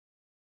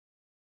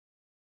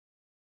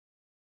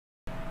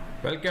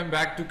Welcome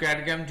back to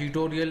CAD/CAM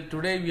tutorial.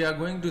 Today we are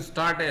going to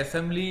start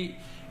assembly,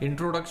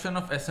 introduction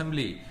of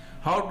assembly.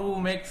 How to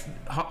make,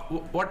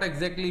 what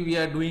exactly we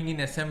are doing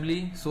in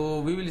assembly. So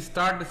we will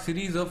start a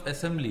series of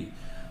assembly.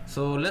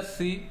 So let's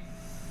see.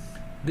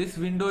 This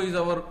window is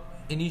our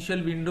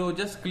initial window.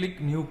 Just click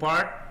new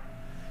part.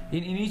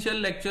 In initial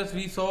lectures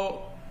we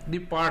saw the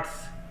parts,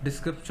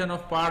 description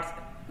of parts.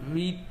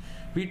 We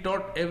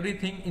taught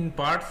everything in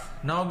parts.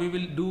 Now we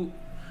will do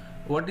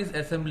what is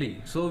assembly.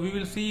 So we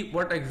will see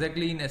what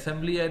exactly in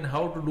assembly and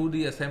how to do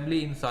the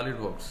assembly in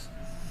Solidworks.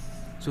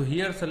 So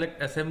here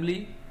select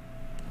assembly,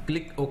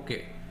 click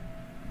OK.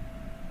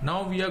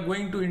 Now we are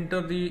going to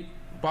enter the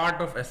part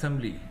of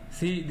assembly.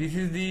 See, this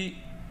is the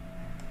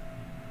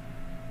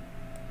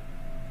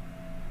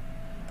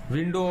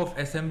window of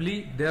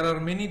assembly. There are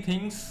many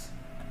things.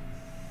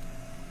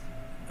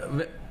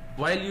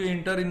 While you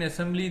enter in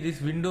assembly, this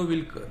window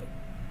will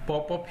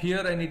pop up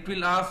here and it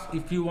will ask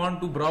if you want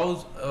to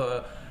browse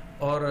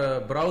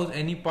browse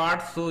any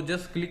parts. So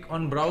just click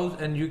on browse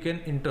and you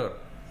can enter.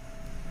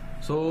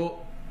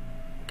 So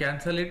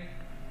cancel it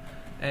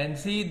and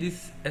see,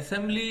 this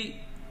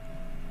assembly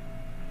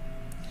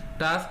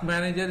task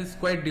manager is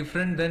quite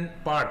different than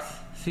parts.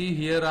 See,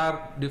 here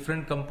are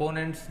different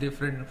components,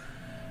 different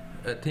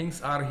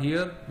things are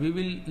here. We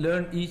will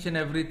learn each and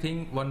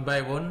everything one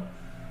by one.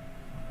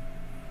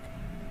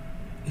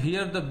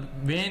 Here the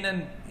main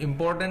and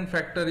important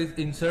factor is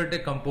insert a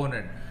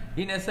component.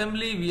 In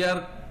assembly we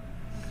are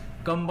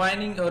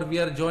combining or we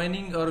are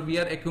joining or we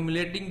are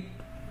accumulating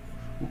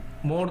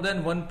more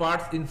than one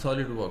parts in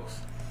Solidworks.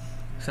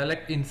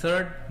 Select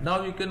insert.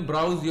 Now you can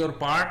browse your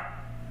part.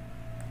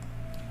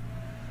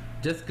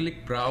 Just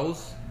click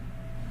browse.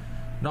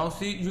 Now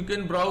see, you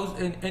can browse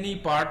in any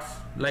parts,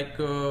 like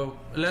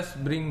let's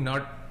bring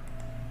nut.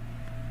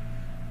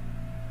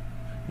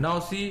 Now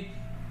see,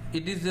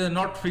 it is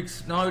not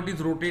fixed. Now it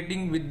is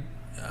rotating with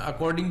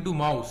according to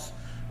mouse.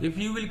 If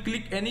you will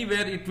click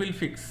anywhere, it will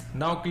fix.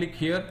 Now click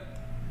here.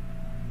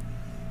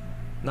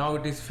 Now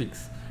it is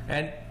fixed.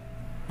 And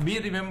we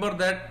remember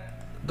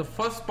that the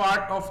first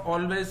part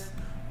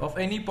of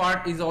any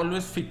part is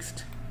always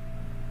fixed.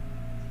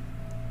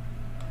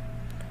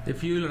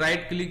 If you will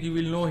right click, you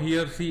will know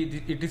here,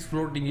 see, it is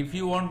floating. If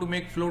you want to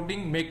make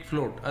floating, make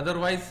float.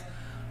 Otherwise,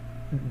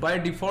 by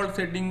default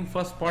setting,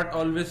 first part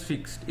always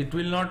fixed. It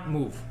will not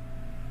move.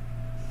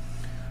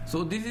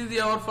 So this is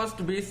our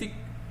first basic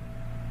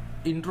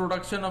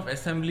introduction of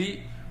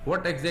assembly.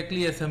 What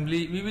exactly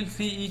assembly? We will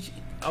see each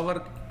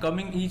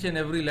and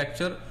every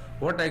lecture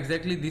what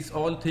exactly this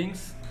all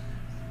things.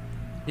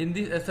 In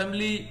this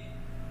assembly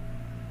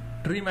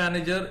tree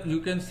manager, you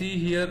can see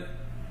here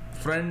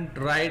front,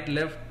 right,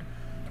 left,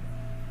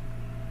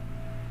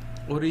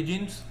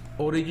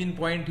 origin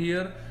point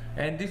here,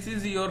 and this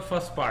is your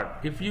first part.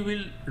 If you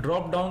will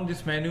drop down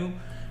this menu,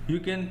 you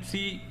can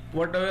see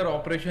whatever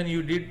operation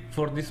you did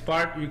for this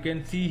part, you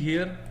can see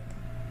here.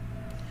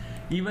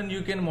 Even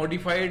you can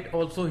modify it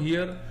also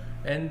here.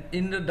 And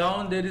in the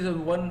down there is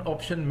one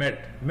option,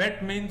 met.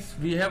 Met means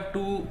we have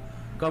to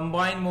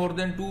combine more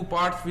than two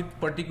parts with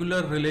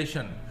particular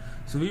relation.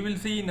 So we will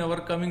see in our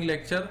coming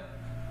lecture.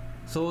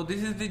 So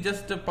this is the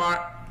just a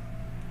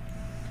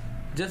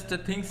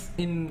things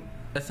in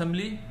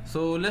assembly.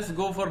 So let's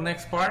go for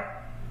next part.